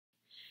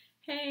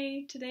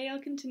Hey, today I'll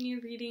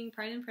continue reading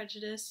Pride and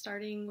Prejudice,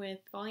 starting with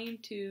Volume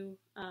 2,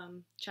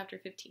 Chapter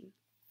 15.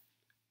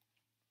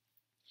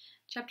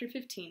 Chapter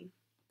 15.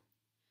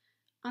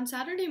 On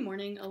Saturday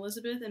morning,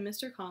 Elizabeth and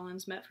Mr.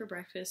 Collins met for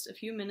breakfast a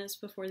few minutes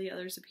before the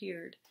others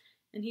appeared,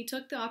 and he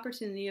took the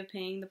opportunity of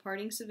paying the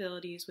parting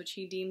civilities which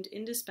he deemed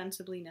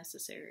indispensably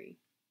necessary.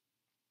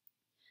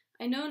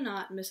 "I know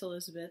not, Miss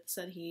Elizabeth,"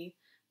 said he,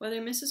 "whether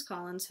Mrs.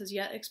 Collins has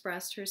yet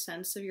expressed her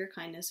sense of your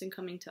kindness in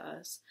coming to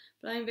us,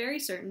 but I am very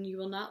certain you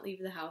will not leave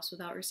the house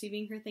without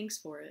receiving her thanks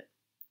for it.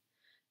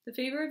 The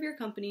favor of your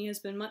company has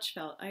been much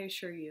felt, I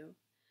assure you.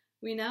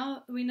 We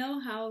know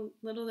how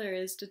little there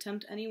is to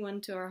tempt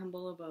anyone to our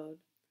humble abode.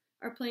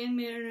 Our plain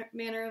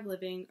manner of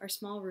living, our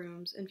small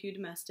rooms and few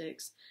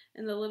domestics,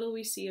 and the little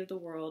we see of the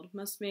world,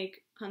 must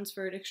make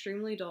Hunsford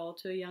extremely dull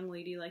to a young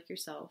lady like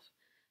yourself,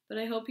 but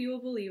I hope you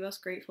will believe us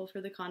grateful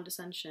for the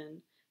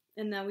condescension,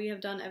 and that we have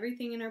done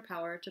everything in our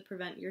power to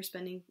prevent your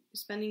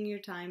spending your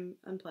time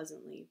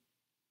unpleasantly."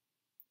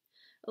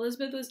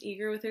 Elizabeth was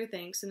eager with her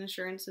thanks and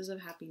assurances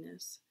of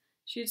happiness.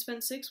 She had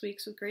spent 6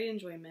 weeks with great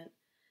enjoyment,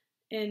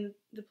 and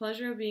the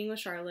pleasure of being with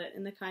Charlotte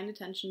and the kind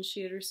attentions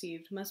she had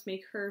received must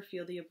make her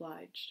feel the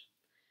obliged.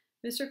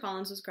 Mr.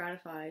 Collins was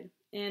gratified,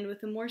 and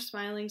with a more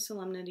smiling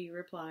solemnity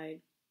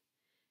replied,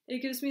 "It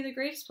gives me the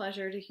greatest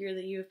pleasure to hear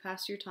that you have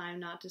passed your time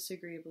not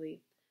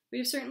disagreeably. We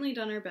have certainly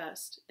done our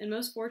best, and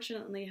most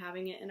fortunately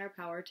having it in our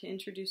power to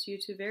introduce you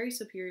to very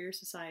superior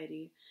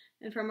society,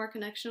 and from our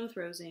connection with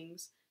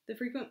Rosings, the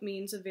frequent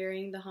means of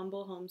varying the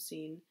humble home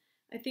scene,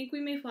 I think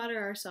we may flatter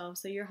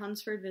ourselves that your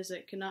Hunsford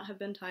visit could not have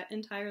been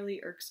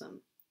entirely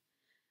irksome.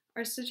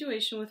 Our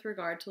situation with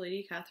regard to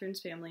Lady Catherine's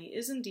family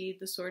is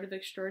indeed the sort of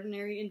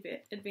extraordinary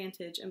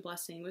advantage and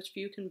blessing which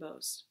few can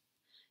boast.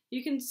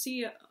 You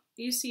see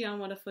on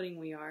what a footing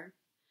we are.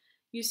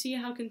 You see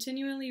how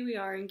continually we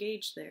are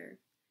engaged there.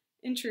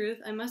 In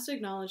truth, I must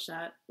acknowledge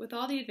that, with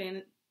all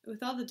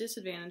the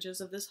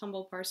disadvantages of this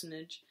humble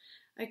parsonage,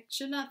 I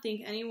should not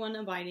think any one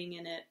abiding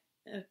in it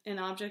an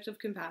object of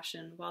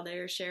compassion, while they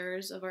are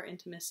sharers of our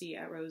intimacy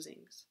at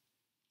Rosings."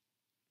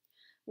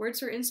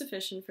 Words were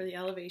insufficient for the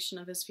elevation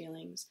of his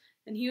feelings,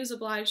 and he was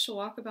obliged to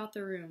walk about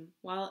the room,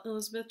 while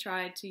Elizabeth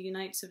tried to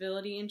unite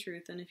civility and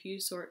truth in a few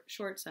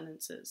short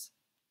sentences.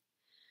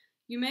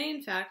 "You may,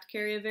 in fact,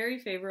 carry a very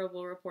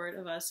favorable report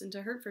of us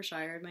into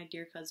Hertfordshire, my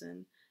dear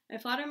cousin. I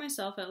flatter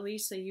myself at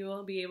least that you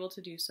will be able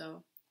to do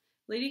so.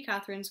 Lady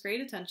Catherine's great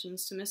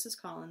attentions to Mrs.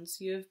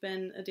 Collins you have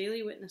been a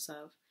daily witness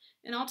of,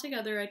 and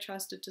altogether I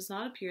trust it does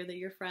not appear that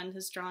your friend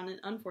has drawn an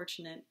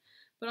unfortunate,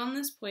 but on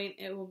this point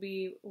it will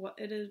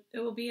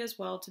be as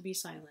well to be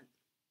silent.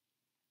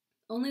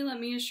 Only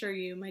let me assure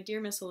you, my dear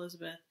Miss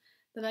Elizabeth,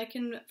 that I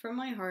can from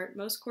my heart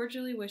most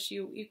cordially wish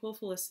you equal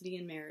felicity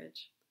in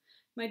marriage.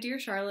 My dear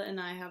Charlotte and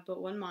I have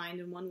but one mind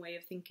and one way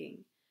of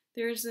thinking.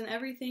 There is in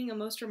everything a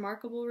most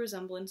remarkable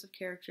resemblance of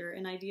character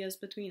and ideas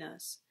between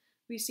us.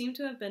 We seem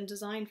to have been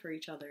designed for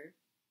each other."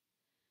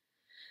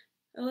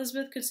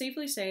 Elizabeth could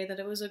safely say that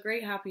it was a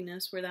great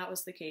happiness where that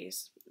was the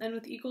case, and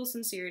with equal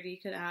sincerity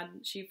could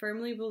add she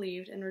firmly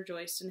believed and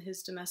rejoiced in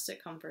his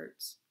domestic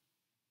comforts.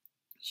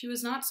 She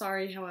was not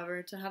sorry,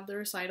 however, to have the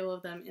recital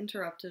of them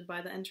interrupted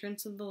by the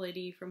entrance of the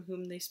lady from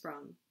whom they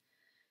sprung.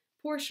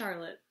 Poor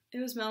Charlotte! It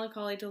was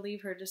melancholy to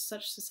leave her to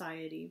such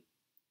society.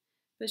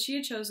 But she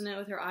had chosen it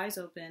with her eyes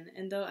open,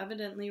 and though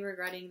evidently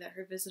regretting that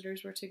her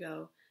visitors were to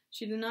go,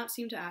 she did not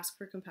seem to ask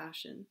for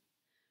compassion.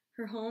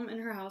 Her home and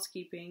her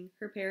housekeeping,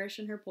 her parish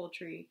and her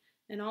poultry,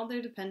 and all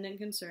their dependent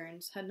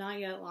concerns had not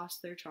yet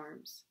lost their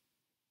charms.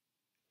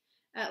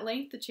 At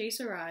length the chaise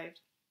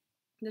arrived.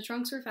 The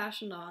trunks were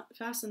fastened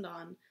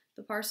on,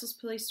 the parcels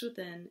placed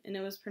within, and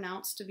it was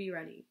pronounced to be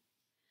ready.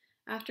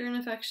 After an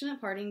affectionate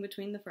parting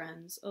between the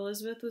friends,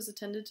 Elizabeth was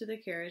attended to the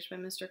carriage by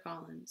Mr.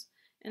 Collins,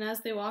 and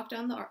as they walked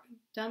down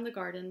the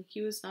garden,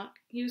 he was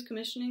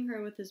commissioning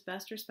her with his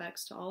best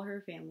respects to all her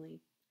family,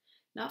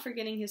 not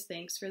forgetting his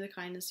thanks for the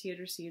kindness he had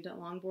received at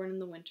Longbourn in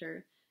the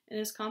winter, and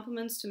his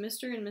compliments to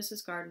Mr. and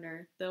Mrs.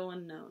 Gardiner, though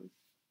unknown.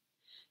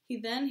 He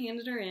then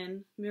handed her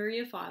in,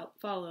 Maria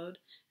followed,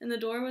 and the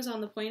door was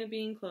on the point of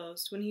being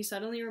closed, when he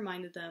suddenly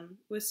reminded them,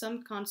 with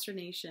some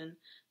consternation,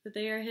 that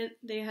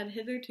they had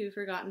hitherto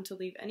forgotten to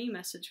leave any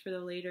message for the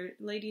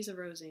ladies of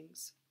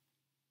Rosings.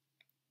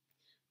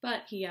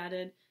 "But," he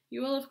added,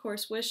 "you will of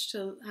course wish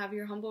to have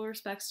your humble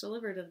respects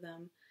delivered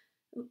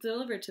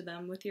to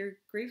them, with your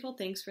grateful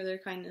thanks for their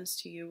kindness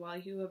to you while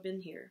you have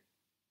been here."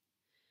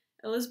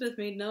 Elizabeth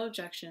made no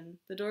objection.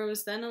 The door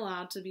was then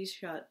allowed to be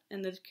shut,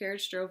 and the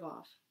carriage drove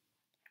off.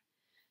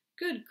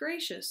 "Good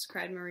gracious!"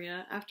 cried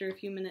Maria, after a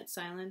few minutes'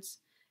 silence.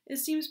 "It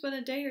seems but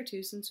a day or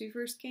two since we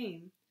first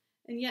came,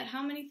 and yet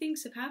how many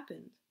things have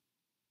happened!"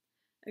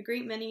 "A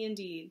great many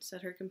indeed,"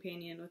 said her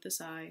companion, with a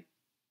sigh.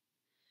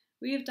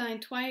 "We have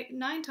dined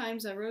 9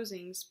 times at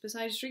Rosings,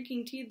 besides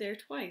drinking tea there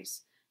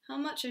twice. How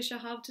much I shall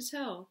have to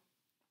tell!"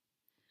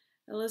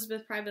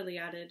 Elizabeth privately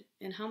added,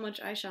 "and how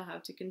much I shall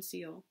have to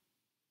conceal."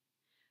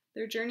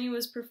 Their journey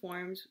was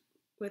performed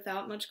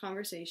without much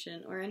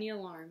conversation or any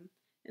alarm,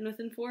 and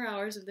within 4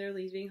 hours of their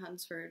leaving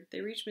Hunsford,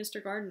 they reached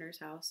Mr. Gardiner's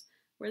house,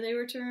 where they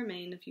were to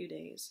remain a few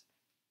days.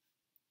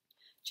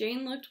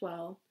 Jane looked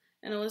well,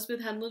 and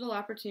Elizabeth had little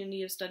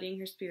opportunity of studying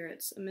her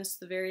spirits amidst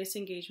the various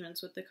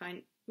engagements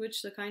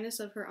which the kindness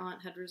of her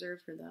aunt had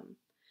reserved for them.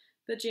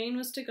 But Jane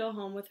was to go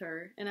home with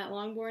her, and at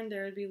Longbourn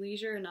there would be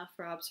leisure enough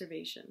for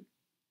observation.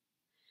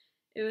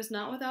 It was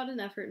not without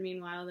an effort,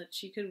 meanwhile, that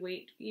she could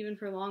wait even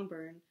for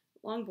Longbourn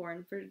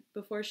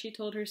before she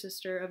told her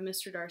sister of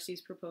Mr.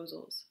 Darcy's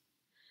proposals.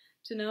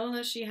 To know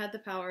that she had the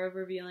power of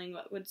revealing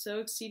what would so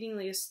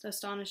exceedingly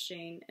astonish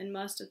Jane, and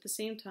must, at the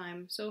same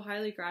time, so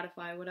highly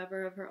gratify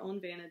whatever of her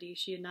own vanity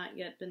she had not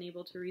yet been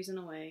able to reason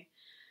away,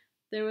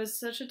 there was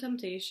such a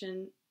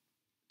temptation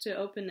to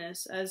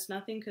openness as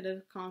nothing could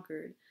have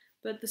conquered,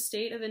 but the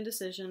state of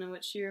indecision in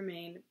which she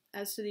remained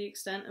as to the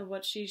extent of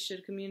what she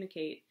should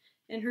communicate,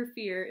 and her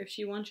fear, if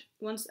she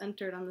once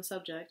entered on the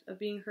subject, of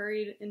being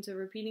hurried into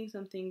repeating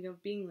something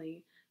of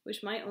Bingley,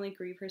 which might only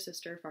grieve her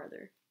sister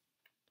farther.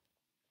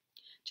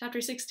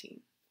 Chapter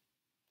 16.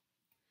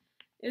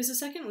 It was the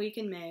second week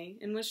in May,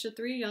 in which the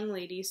three young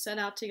ladies set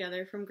out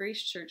together from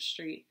Gracechurch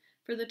Street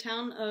for the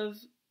town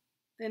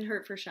in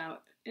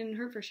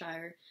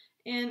Hertfordshire,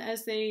 and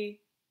as they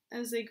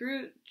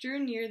drew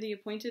near the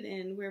appointed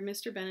inn where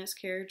Mr. Bennet's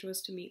carriage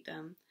was to meet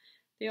them,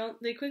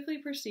 they quickly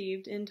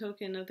perceived, in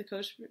token of the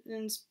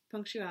coachman's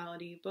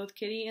punctuality, both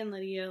Kitty and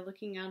Lydia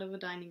looking out of a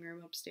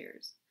dining-room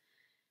upstairs.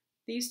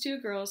 These two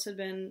girls had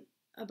been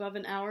above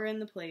an hour in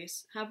the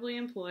place, happily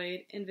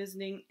employed in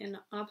visiting an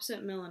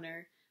opposite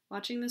milliner,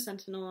 watching the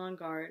sentinel on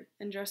guard,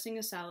 and dressing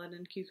a salad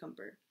and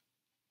cucumber.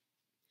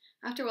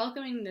 After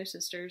welcoming their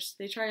sisters,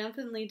 they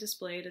triumphantly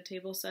displayed a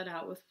table set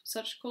out with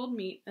such cold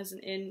meat as an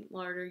inn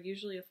larder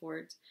usually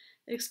affords,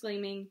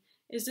 exclaiming,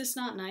 "Is this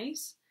not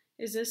nice?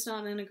 Is this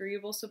not an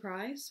agreeable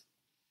surprise?"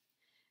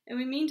 "And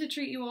we mean to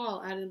treat you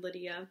all," added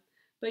Lydia,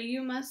 "but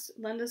you must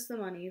lend us the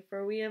money,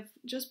 for we have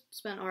just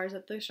spent ours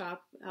at the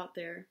shop out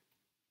there."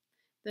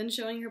 Then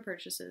showing her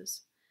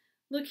purchases,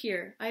 "Look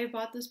here, I have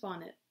bought this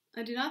bonnet.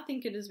 I do not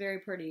think it is very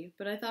pretty,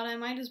 but I thought I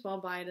might as well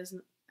buy it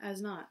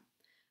as not.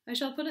 I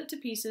shall put it to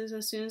pieces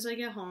as soon as I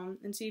get home,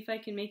 and see if I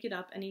can make it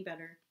up any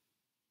better."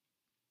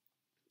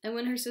 And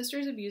when her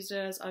sisters abused it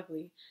as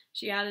ugly,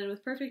 she added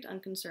with perfect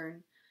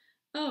unconcern,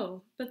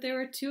 "Oh, but there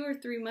were 2 or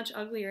 3 much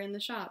uglier in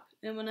the shop,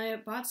 and when I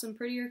have bought some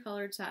prettier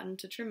colored satin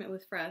to trim it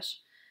with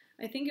fresh,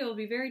 I think it will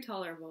be very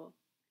tolerable.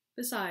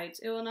 Besides,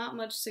 it will not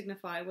much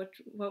signify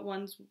what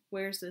one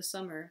wears this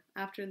summer,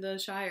 after the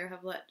Shire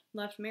have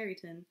left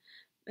Meryton,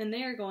 and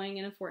they are going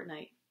in a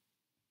fortnight."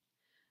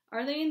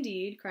 "Are they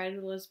indeed?" cried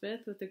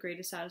Elizabeth with the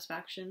greatest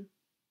satisfaction.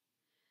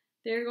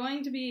 "They are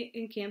going to be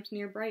encamped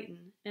near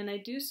Brighton, and I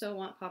do so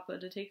want Papa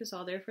to take us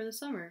all there for the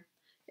summer.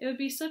 It would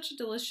be such a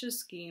delicious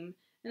scheme,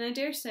 and I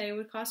dare say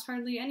would cost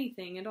hardly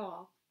anything at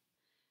all.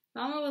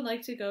 Mamma would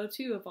like to go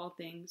too, of all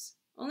things.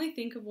 Only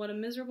think of what a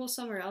miserable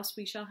summer else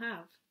we shall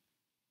have."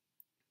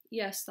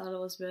 Yes, thought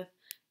Elizabeth,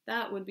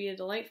 that would be a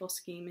delightful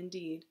scheme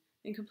indeed,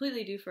 and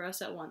completely do for us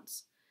at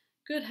once.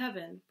 Good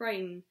heaven,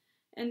 Brighton,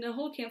 and a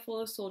whole campful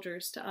of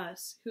soldiers to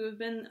us, who have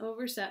been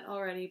overset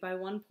already by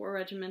one poor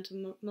regiment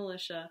of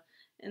militia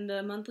and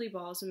the monthly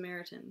balls of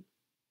Meryton.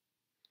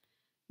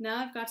 "Now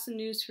I've got some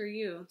news for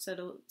you," said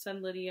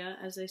Lydia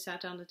as they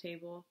sat down to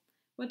table.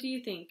 "What do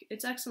you think?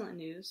 It's excellent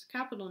news,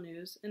 capital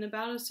news, and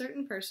about a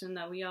certain person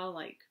that we all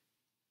like."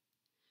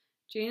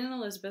 Jane and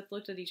Elizabeth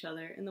looked at each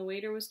other, and the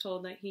waiter was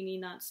told that he need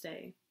not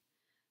stay.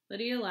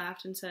 Lydia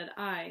laughed and said,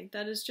 "Aye,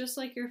 that is just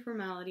like your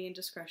formality and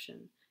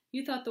discretion.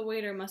 You thought the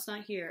waiter must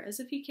not hear,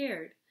 as if he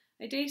cared.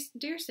 I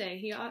dare say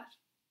he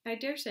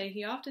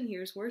often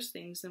hears worse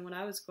things than what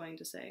I was going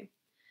to say.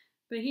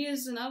 But he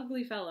is an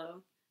ugly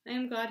fellow. I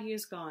am glad he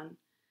is gone.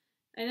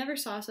 I never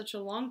saw such a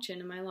long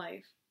chin in my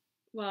life.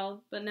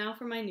 Well, but now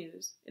for my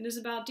news. It is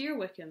about dear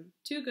Wickham.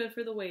 Too good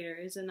for the waiter,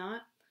 is it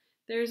not?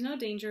 There is no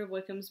danger of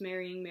Wickham's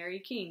marrying Mary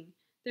King.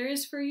 There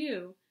is for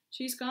you.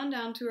 She's gone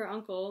down to her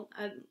uncle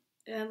at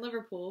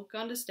Liverpool,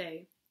 gone to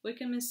stay.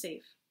 Wickham is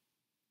safe."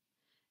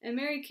 "And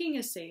Mary King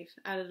is safe,"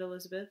 added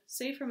Elizabeth,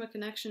 "safe from a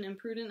connection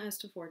imprudent as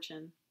to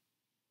fortune."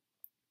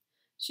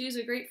 "She is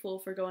a great fool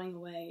for going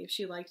away, if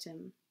she liked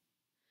him."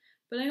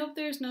 "But I hope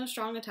there is no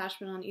strong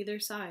attachment on either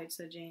side,"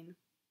 said Jane.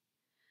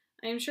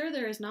 "I am sure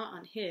there is not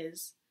on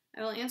his.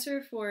 I will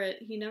answer for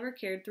it he never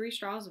cared 3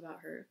 straws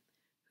about her.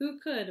 Who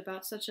could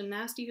about such a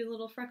nasty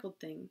little freckled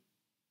thing?"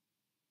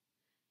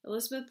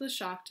 Elizabeth was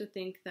shocked to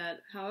think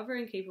that, however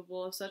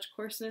incapable of such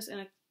coarseness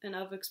and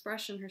of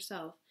expression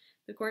herself,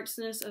 the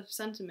coarseness of the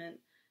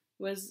sentiment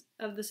was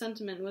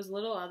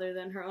little other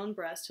than her own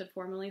breast had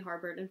formerly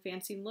harbored and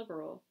fancied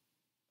liberal.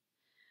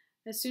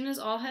 As soon as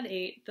all had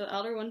ate, the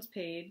elder ones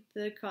paid,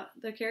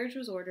 the carriage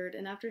was ordered,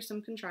 and after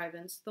some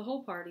contrivance, the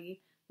whole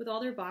party, with all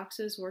their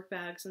boxes,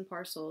 work-bags, and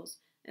parcels,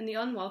 and the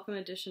unwelcome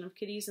addition of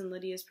Kitty's and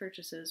Lydia's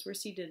purchases, were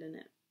seated in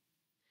it.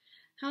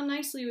 "How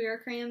nicely we are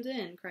crammed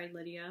in," cried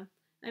Lydia.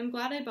 "I am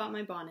glad I bought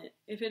my bonnet,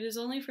 if it is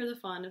only for the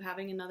fun of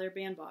having another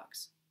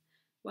bandbox.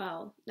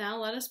 Well, now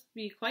let us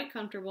be quite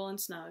comfortable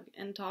and snug,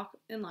 and talk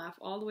and laugh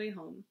all the way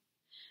home.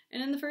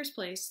 And in the first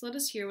place, let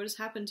us hear what has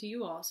happened to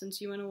you all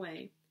since you went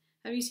away.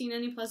 Have you seen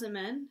any pleasant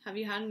men? Have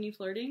you had any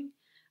flirting?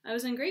 I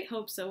was in great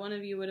hopes that one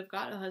of you would have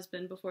got a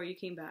husband before you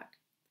came back.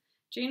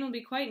 Jane will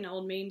be quite an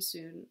old maid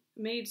soon,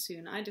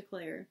 I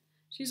declare.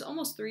 She's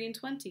almost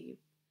 23.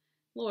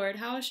 Lord,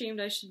 how ashamed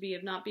I should be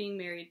of not being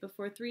married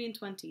before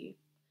 23.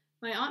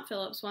 My Aunt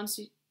Phillips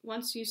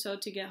wants you so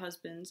to get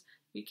husbands,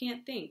 you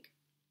can't think.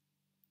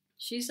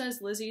 She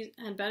says Lizzie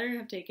had better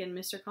have taken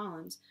Mr.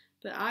 Collins,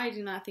 but I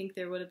do not think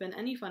there would have been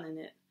any fun in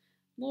it.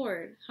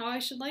 Lord, how I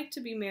should like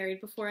to be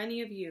married before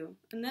any of you,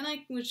 and then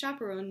I would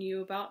chaperone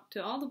you about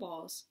to all the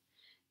balls.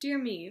 Dear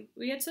me,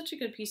 we had such a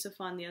good piece of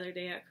fun the other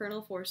day at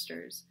Colonel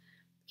Forster's.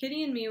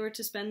 Kitty and me were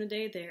to spend the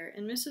day there,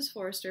 and Mrs.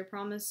 Forster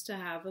promised to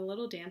have a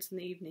little dance in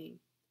the evening.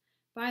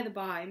 By the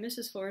by,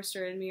 Mrs.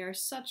 Forster and me are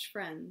such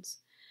friends.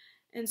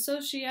 And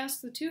so she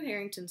asked the 2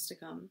 Harringtons to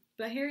come,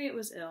 but Harriet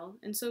was ill,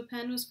 and so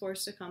Pen was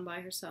forced to come by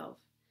herself.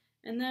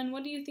 And then,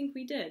 what do you think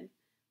we did?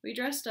 We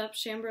dressed up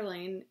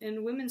Chamberlain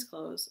in women's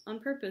clothes, on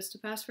purpose to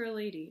pass for a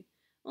lady.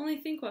 Only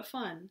think what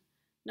fun!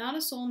 Not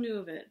a soul knew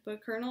of it,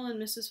 but Colonel and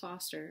Mrs.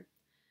 Forster,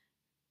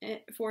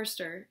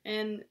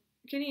 and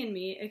Kitty and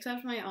me,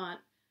 except my aunt.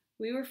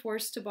 We were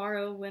forced to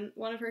borrow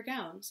one of her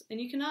gowns, and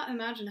you cannot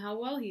imagine how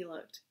well he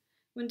looked.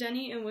 When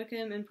Denny and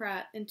Wickham and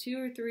Pratt and 2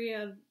 or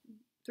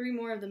 3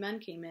 more of the men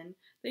came in,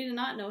 they did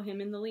not know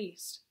him in the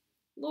least.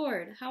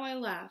 Lord, how I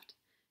laughed!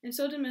 And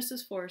so did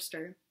Mrs.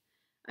 Forster.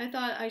 I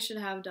thought I should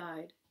have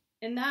died.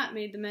 And that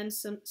made the men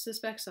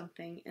suspect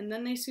something, and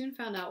then they soon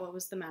found out what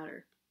was the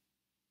matter.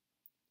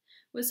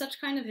 With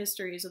such kind of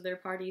histories of their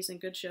parties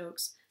and good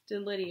jokes,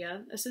 did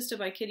Lydia, assisted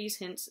by Kitty's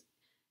hints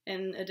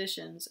and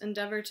additions,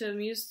 endeavor to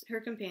amuse her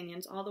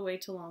companions all the way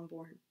to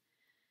Longbourn.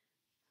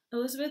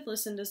 Elizabeth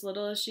listened as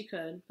little as she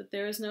could, but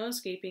there was no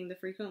escaping the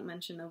frequent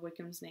mention of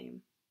Wickham's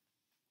name.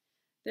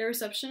 Their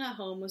reception at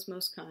home was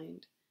most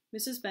kind.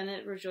 Mrs.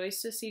 Bennet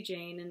rejoiced to see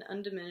Jane in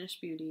undiminished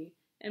beauty,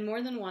 and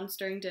more than once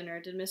during dinner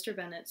did Mr.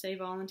 Bennet say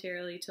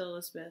voluntarily to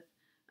Elizabeth,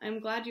 "I am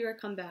glad you are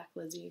come back,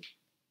 Lizzie."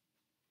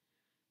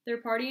 Their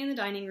party in the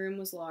dining room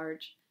was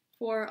large,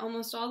 for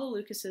almost all the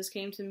Lucases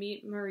came to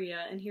meet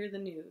Maria and hear the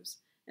news,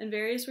 and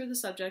various were the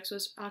subjects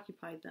which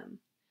occupied them.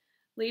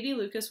 Lady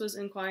Lucas was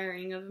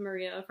inquiring of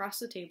Maria across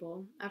the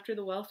table, after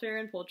the welfare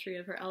and poultry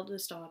of her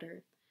eldest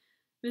daughter.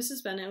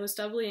 Mrs. Bennet was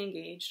doubly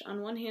engaged,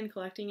 on one hand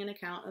collecting an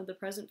account of the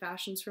present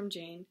fashions from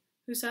Jane,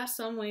 who sat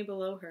some way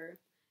below her,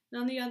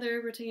 and on the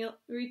other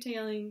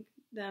retailing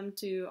them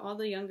to all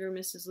the younger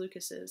Mrs.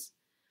 Lucases.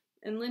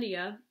 And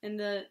Lydia, in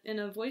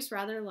a voice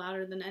rather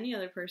louder than any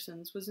other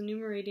person's, was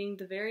enumerating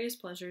the various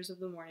pleasures of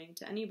the morning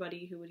to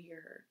anybody who would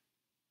hear her.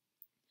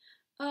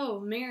 "Oh,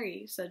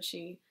 Mary," said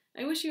she,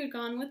 "I wish you had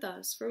gone with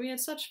us, for we had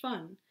such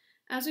fun.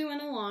 As we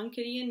went along,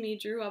 Kitty and me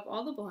drew up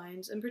all the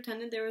blinds and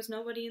pretended there was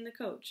nobody in the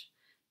coach,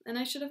 and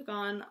I should have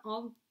gone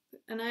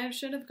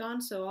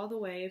so all the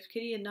way if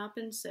Kitty had not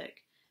been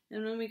sick.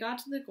 And when we got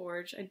to the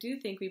gorge, I do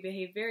think we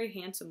behaved very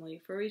handsomely,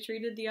 for we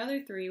treated the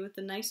other 3 with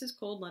the nicest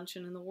cold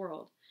luncheon in the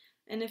world.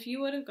 And if you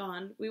would have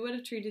gone, we would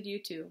have treated you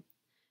too.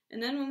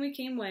 And then when we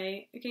came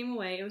away,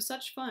 it was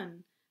such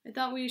fun. I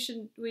thought we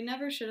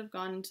never should have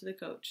gone into the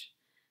coach.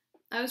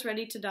 I was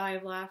ready to die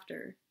of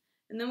laughter.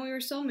 And then we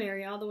were so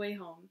merry all the way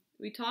home.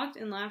 We talked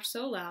and laughed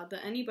so loud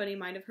that anybody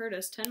might have heard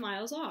us 10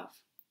 miles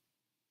off."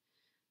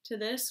 To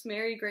this,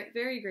 Mary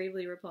very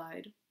gravely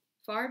replied,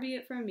 "Far be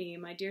it from me,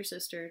 my dear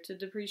sister, to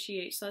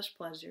depreciate such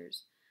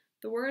pleasures.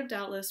 The word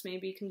doubtless may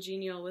be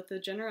congenial with the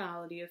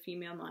generality of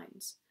female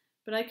minds,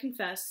 but I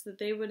confess that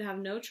they would have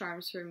no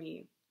charms for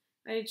me.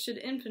 I should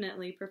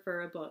infinitely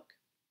prefer a book."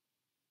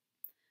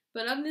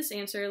 But of this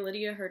answer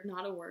Lydia heard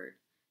not a word.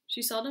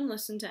 She seldom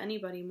listened to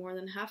anybody more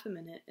than half a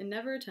minute, and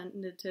never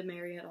attended to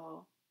Mary at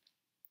all.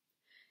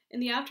 In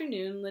the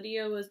afternoon,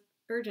 Lydia was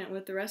urgent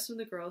with the rest of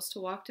the girls to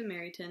walk to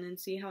Meryton and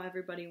see how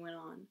everybody went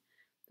on,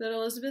 but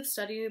Elizabeth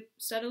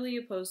steadily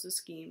opposed the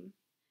scheme.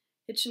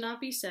 It should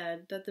not be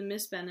said that the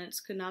Miss Bennets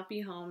could not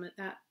be at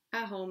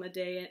home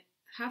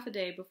half a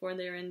day before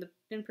they were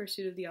in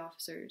pursuit of the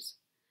officers.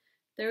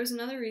 There was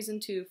another reason,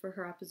 too, for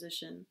her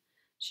opposition.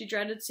 She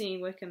dreaded seeing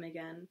Wickham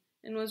again,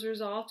 and was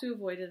resolved to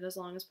avoid it as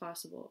long as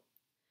possible.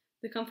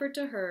 The comfort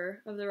to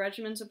her of the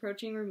regiment's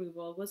approaching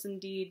removal was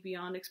indeed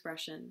beyond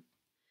expression.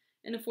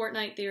 In a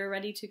fortnight they were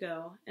ready to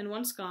go, and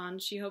once gone,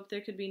 she hoped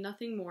there could be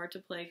nothing more to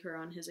plague her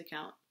on his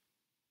account.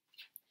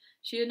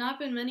 She had not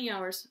been many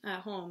hours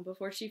at home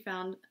before she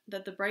found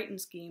that the Brighton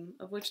scheme,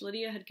 of which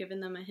Lydia had given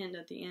them a hint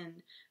at the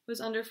inn,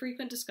 was under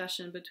frequent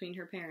discussion between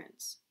her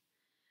parents.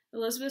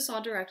 Elizabeth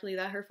saw directly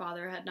that her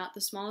father had not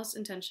the smallest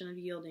intention of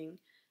yielding,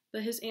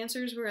 but his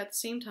answers were at the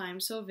same time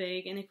so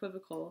vague and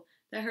equivocal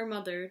that her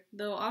mother,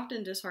 though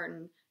often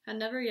disheartened, had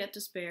never yet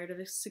despaired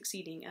of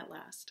succeeding at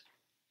last.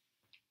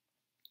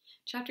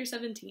 Chapter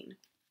 17.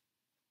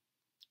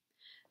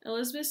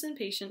 Elizabeth's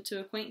impatience to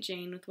acquaint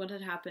Jane with what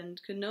had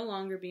happened could no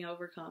longer be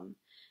overcome,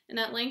 and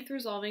at length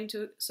resolving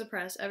to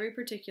suppress every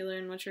particular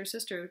in which her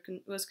sister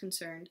was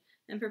concerned,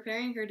 and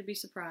preparing her to be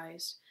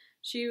surprised,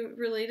 she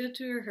related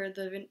to her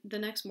the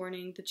next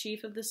morning the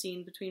chief of the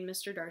scene between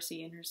Mr.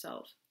 Darcy and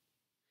herself.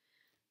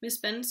 Miss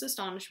Bennet's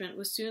astonishment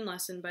was soon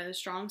lessened by the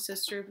strong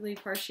sisterly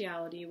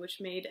partiality which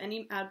made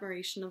any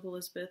admiration of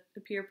Elizabeth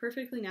appear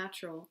perfectly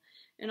natural,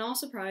 and all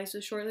surprise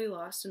was shortly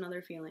lost in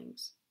other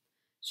feelings.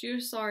 She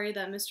was sorry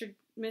that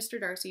Mr.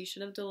 Darcy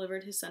should have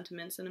delivered his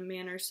sentiments in a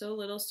manner so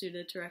little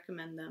suited to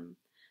recommend them,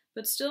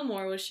 but still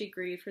more was she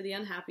grieved for the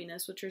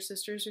unhappiness which her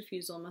sister's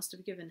refusal must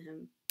have given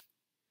him.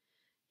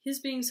 His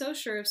being so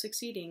sure of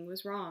succeeding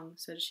was wrong,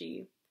 said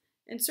she,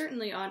 and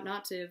certainly ought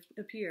not to have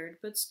appeared,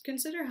 but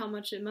consider how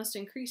much it must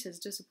increase his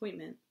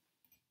disappointment.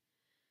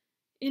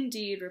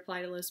 Indeed,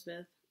 replied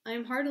Elizabeth, I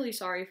am heartily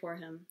sorry for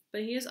him,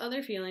 but he has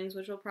other feelings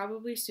which will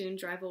probably soon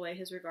drive away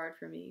his regard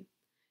for me.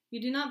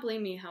 You do not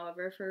blame me,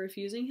 however, for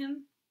refusing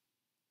him?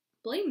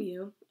 Blame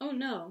you? Oh,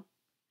 no.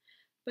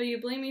 But you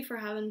blame me for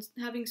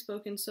having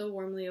spoken so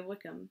warmly of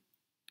Wickham.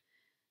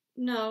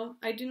 No,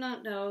 I do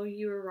not know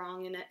you were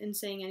wrong in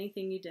saying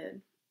anything you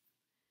did.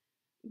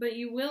 But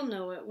you will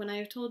know it when I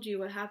have told you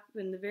what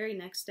happened the very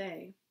next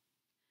day.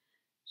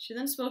 She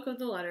then spoke of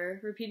the letter,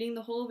 repeating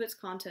the whole of its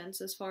contents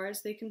as far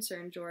as they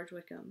concerned George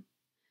Wickham.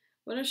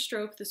 What a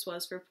stroke this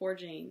was for poor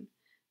Jane,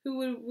 who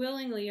would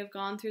willingly have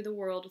gone through the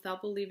world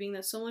without believing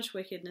that so much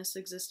wickedness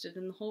existed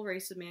in the whole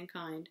race of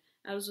mankind,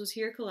 as was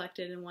here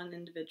collected in one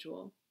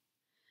individual.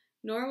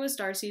 Nor was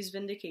Darcy's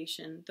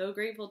vindication, though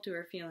grateful to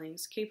her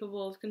feelings,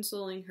 capable of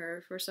consoling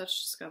her for such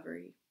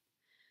discovery.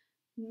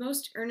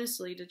 Most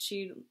earnestly did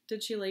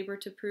she labor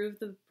to prove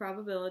the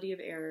probability of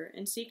error,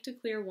 and seek to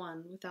clear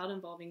one without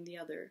involving the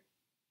other.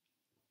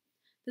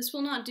 This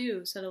will not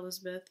do, said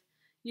Elizabeth.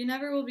 You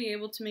never will be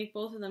able to make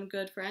both of them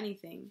good for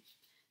anything.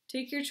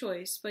 Take your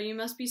choice, but you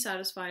must be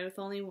satisfied with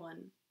only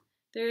one.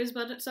 There is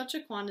but such a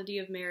quantity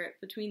of merit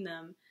between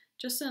them,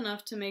 just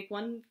enough to make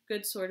one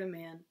good sort of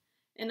man,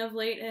 and of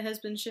late it has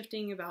been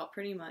shifting about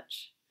pretty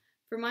much.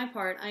 For my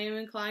part, I am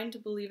inclined to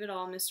believe it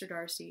all Mr.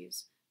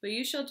 Darcy's, but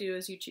you shall do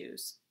as you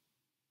choose.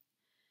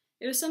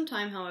 It was some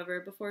time, however,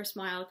 before a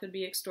smile could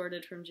be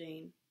extorted from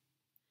Jane.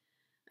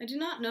 I do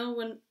not know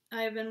when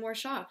I have been more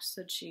shocked,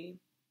 said she.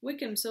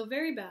 Wickham so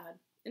very bad.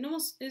 It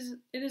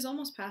is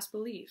almost past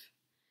belief.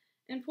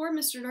 And poor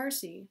Mr.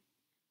 Darcy.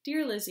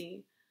 Dear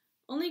Lizzie,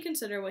 only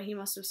consider what he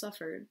must have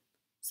suffered.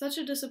 Such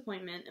a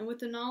disappointment, and with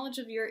the knowledge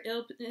of your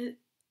ill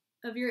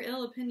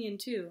opinion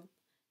too,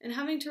 and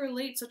having to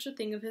relate such a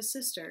thing of his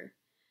sister.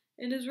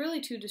 It is really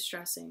too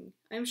distressing.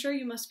 I am sure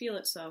you must feel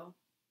it so.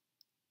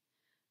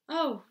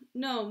 Oh,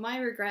 no, my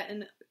regret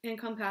and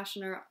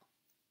compassion are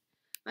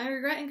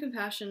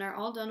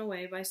all done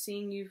away by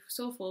seeing you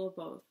so full of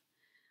both.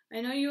 I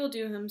know you will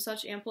do him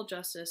such ample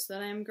justice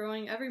that I am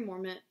growing every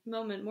moment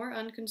more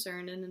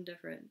unconcerned and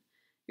indifferent.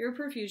 Your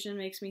profusion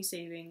makes me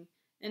saving,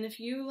 and if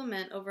you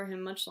lament over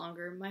him much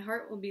longer, my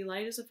heart will be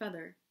light as a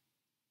feather.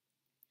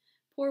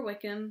 Poor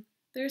Wickham,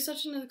 there is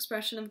such an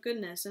expression of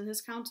goodness in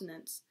his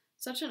countenance,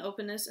 such an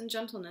openness and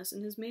gentleness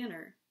in his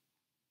manner.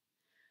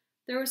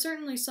 There was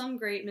certainly some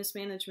great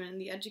mismanagement in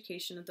the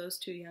education of those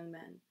two young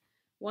men.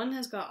 One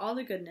has got all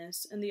the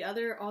goodness, and the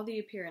other all the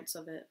appearance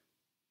of it.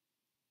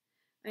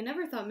 I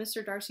never thought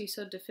Mr. Darcy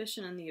so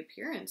deficient in the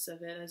appearance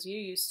of it as you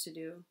used to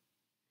do.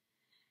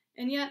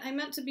 And yet I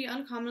meant to be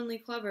uncommonly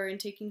clever in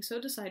taking so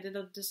decided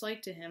a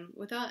dislike to him,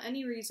 without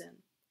any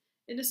reason.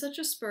 It is such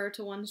a spur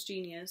to one's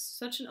genius,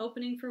 such an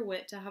opening for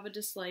wit to have a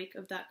dislike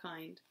of that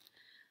kind.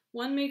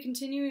 One may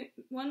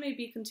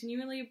be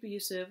continually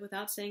abusive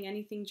without saying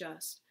anything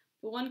just,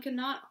 but one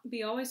cannot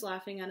be always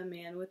laughing at a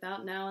man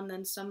without now and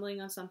then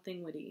stumbling on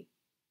something witty.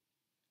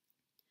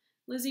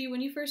 Lizzie, when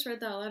you first read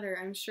that letter,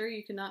 I am sure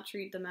you could not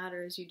treat the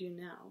matter as you do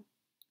now.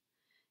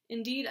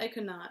 Indeed, I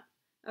could not.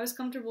 I was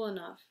comfortable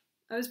enough.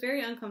 I was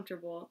very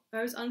uncomfortable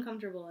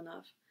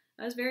enough.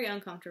 I was very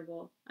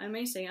uncomfortable, I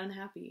may say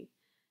unhappy,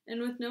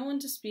 and with no one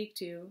to speak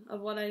to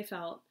of what I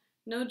felt,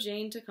 no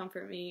Jane to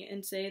comfort me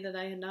and say that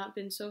I had not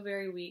been so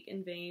very weak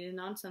and vain and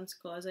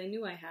nonsensical as I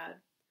knew I had.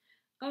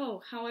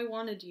 Oh, how I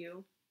wanted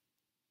you!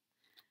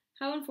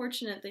 How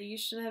unfortunate that you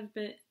should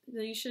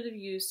have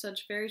used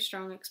such very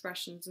strong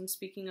expressions in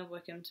speaking of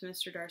Wickham to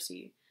Mr.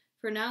 Darcy,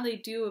 for now they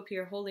do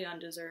appear wholly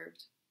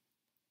undeserved.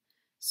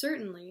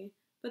 Certainly,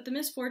 but the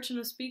misfortune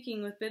of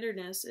speaking with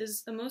bitterness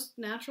is a most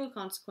natural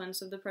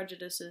consequence of the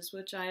prejudices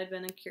which I had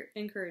been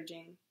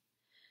encouraging.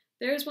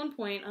 There is one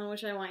point on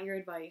which I want your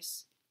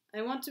advice.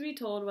 I want to be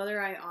told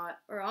whether I ought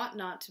or ought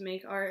not to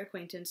make our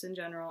acquaintance in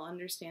general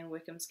understand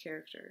Wickham's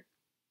character.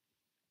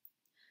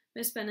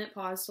 Miss Bennet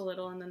paused a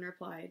little and then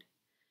replied,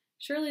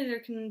 Surely there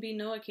can be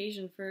no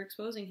occasion for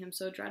exposing him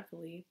so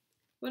dreadfully.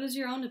 What is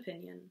your own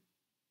opinion?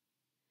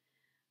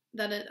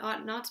 That it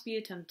ought not to be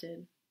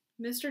attempted.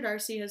 Mr.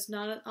 Darcy has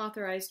not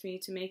authorized me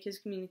to make his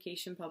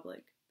communication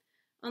public.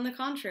 On the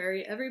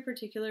contrary, every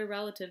particular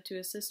relative to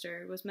his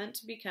sister was meant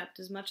to be kept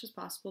as much as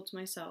possible to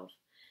myself,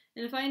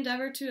 and if I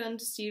endeavor to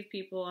undeceive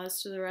people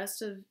as to the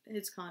rest of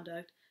his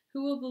conduct,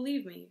 who will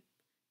believe me?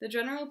 The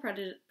general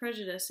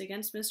prejudice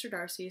against Mr.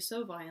 Darcy is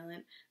so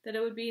violent that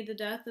it would be the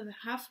death of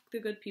half the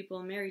good people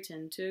in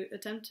Meryton to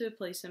attempt to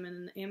place him in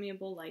an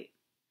amiable light.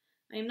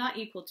 I am not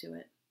equal to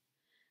it.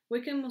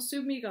 Wickham will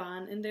soon be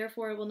gone, and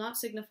therefore it will not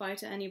signify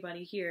to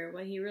anybody here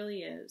what he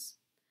really is.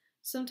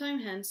 Sometime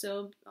hence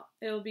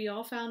it'll be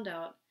all found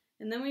out,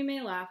 and then we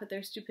may laugh at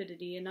their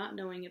stupidity in not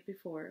knowing it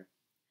before.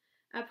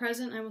 At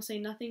present I will say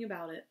nothing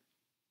about it.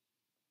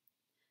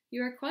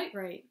 You are quite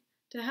right.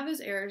 To have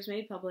his errors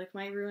made public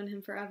might ruin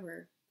him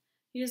forever.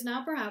 He is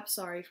now perhaps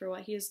sorry for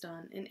what he has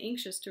done, and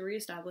anxious to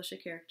re-establish a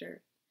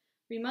character.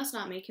 We must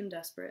not make him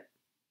desperate.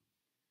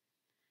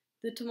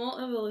 The tumult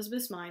of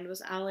Elizabeth's mind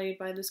was allayed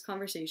by this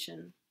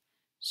conversation.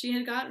 She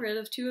had got rid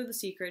of 2 of the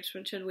secrets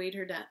which had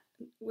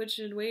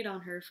weighed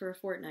on her for a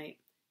fortnight,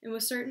 and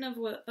was certain of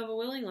a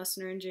willing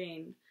listener in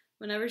Jane,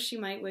 whenever she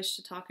might wish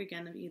to talk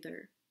again of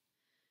either.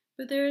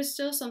 But there is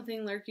still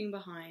something lurking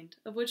behind,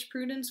 of which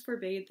prudence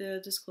forbade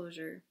the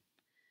disclosure.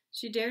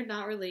 She dared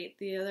not relate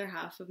the other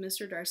half of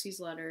Mr. Darcy's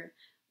letter,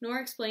 nor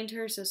explain to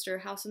her sister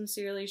how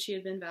sincerely she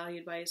had been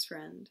valued by his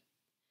friend.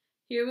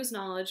 Here was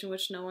knowledge in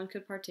which no one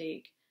could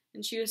partake,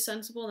 and she was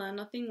sensible that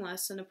nothing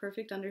less than a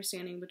perfect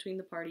understanding between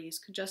the parties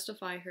could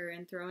justify her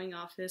in throwing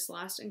off this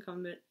last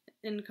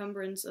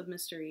encumbrance of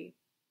mystery.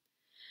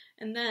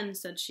 And then,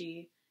 said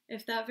she,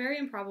 if that very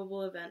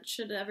improbable event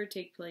should ever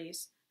take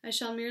place, I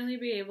shall merely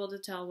be able to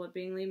tell what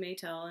Bingley may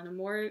tell in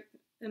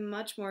a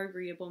much more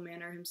agreeable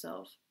manner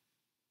himself.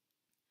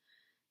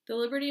 The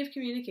liberty of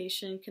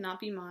communication cannot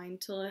be mine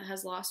till it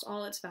has lost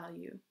all its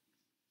value.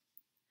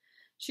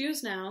 She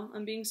was now,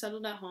 on being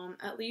settled at home,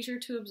 at leisure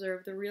to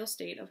observe the real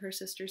state of her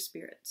sister's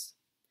spirits.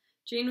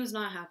 Jane was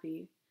not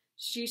happy.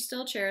 She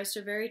still cherished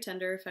a very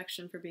tender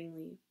affection for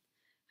Bingley.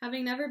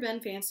 Having never even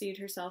fancied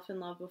herself in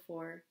love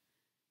before,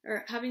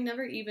 her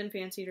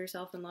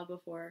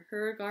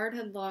regard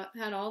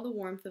had all the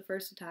warmth of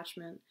first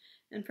attachment,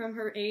 and from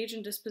her age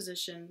and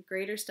disposition,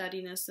 greater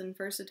steadiness than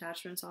first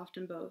attachments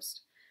often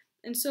boast.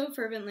 And so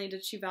fervently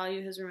did she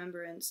value his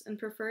remembrance, and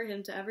prefer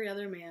him to every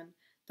other man,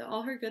 that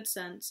all her good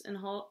sense and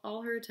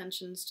all her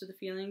attentions to the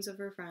feelings of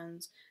her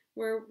friends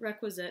were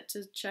requisite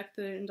to check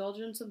the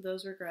indulgence of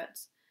those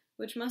regrets,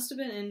 which must have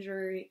been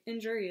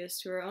injurious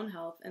to her own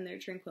health and their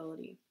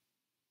tranquillity.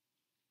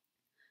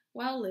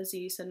 "Well,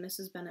 Lizzie," said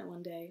Mrs. Bennet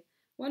one day,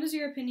 "what is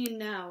your opinion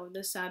now of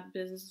this sad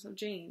business of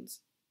Jane's?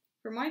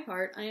 For my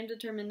part, I am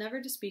determined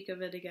never to speak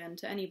of it again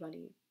to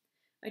anybody.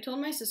 I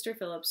told my sister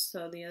Phillips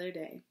so the other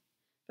day.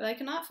 But I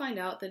cannot find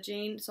out that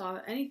Jane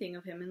saw anything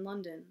of him in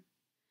London.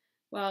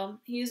 Well,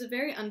 he is a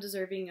very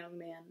undeserving young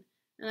man,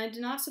 and I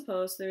do not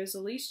suppose there is the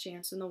least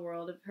chance in the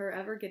world of her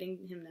ever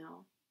getting him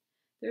now.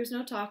 There is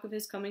no talk of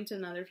his coming to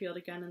Netherfield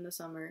again in the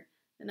summer,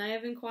 and I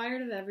have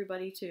inquired of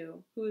everybody,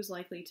 too, who is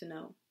likely to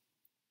know.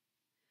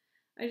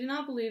 I do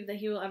not believe that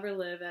he will ever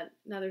live at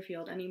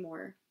Netherfield any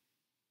more.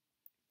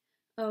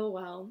 Oh,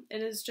 well,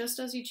 it is just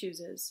as he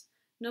chooses.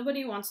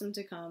 Nobody wants him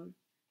to come,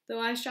 though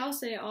I shall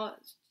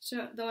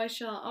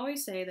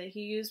always say that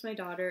he used my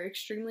daughter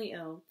extremely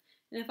ill,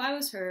 and if I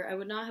was her, I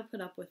would not have put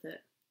up with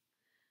it.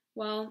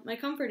 Well, my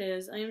comfort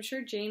is, I am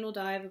sure Jane will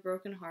die of a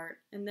broken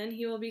heart, and then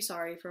he will be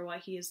sorry for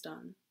what he has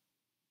done."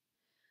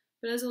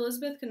 But as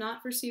Elizabeth could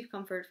not receive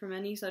comfort from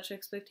any such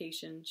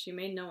expectation, she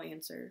made no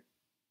answer.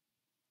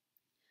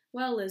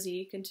 "Well,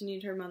 Lizzie,"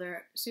 continued her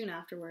mother soon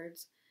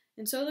afterwards,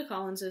 "and so the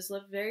Collinses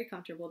live very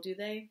comfortable, do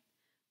they?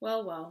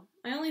 Well, well,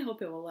 I only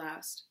hope it will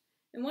last.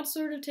 And what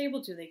sort of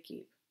table do they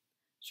keep?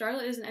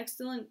 Charlotte is an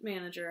excellent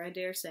manager, I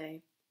dare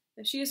say.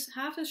 If she is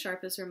half as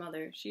sharp as her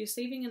mother, she is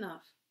saving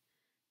enough.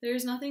 There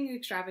is nothing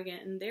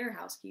extravagant in their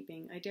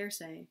housekeeping, I dare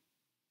say."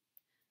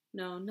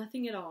 "No,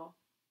 nothing at all."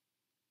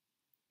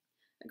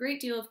 "A great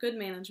deal of good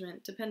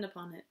management, depend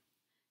upon it.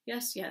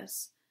 Yes,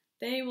 yes,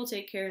 they will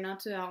take care not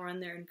to outrun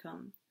their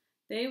income.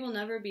 They will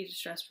never be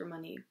distressed for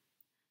money.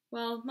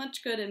 Well,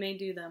 much good it may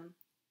do them.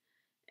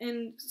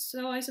 And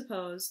so, I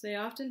suppose, they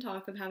often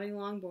talk of having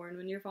Longbourn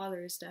when your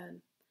father is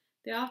dead.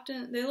 They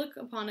look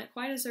upon it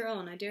quite as their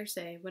own, I dare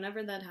say,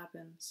 whenever that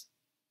happens."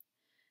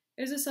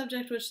 "It is a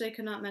subject which they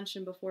could not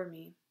mention before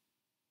me."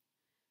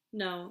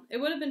 "No, it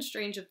would have been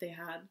strange if they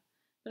had,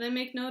 but I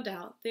make no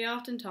doubt they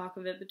often talk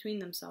of it between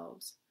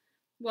themselves.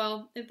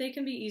 Well, if they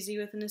can be easy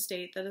with an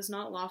estate that is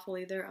not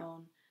lawfully their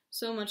own,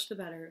 so much the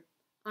better.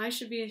 I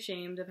should be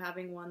ashamed of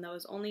having one that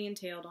was only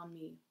entailed on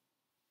me."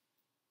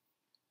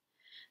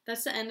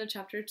 That's the end of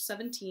chapter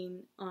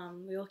 17.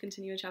 We will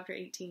continue with chapter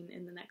 18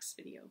 in the next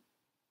video.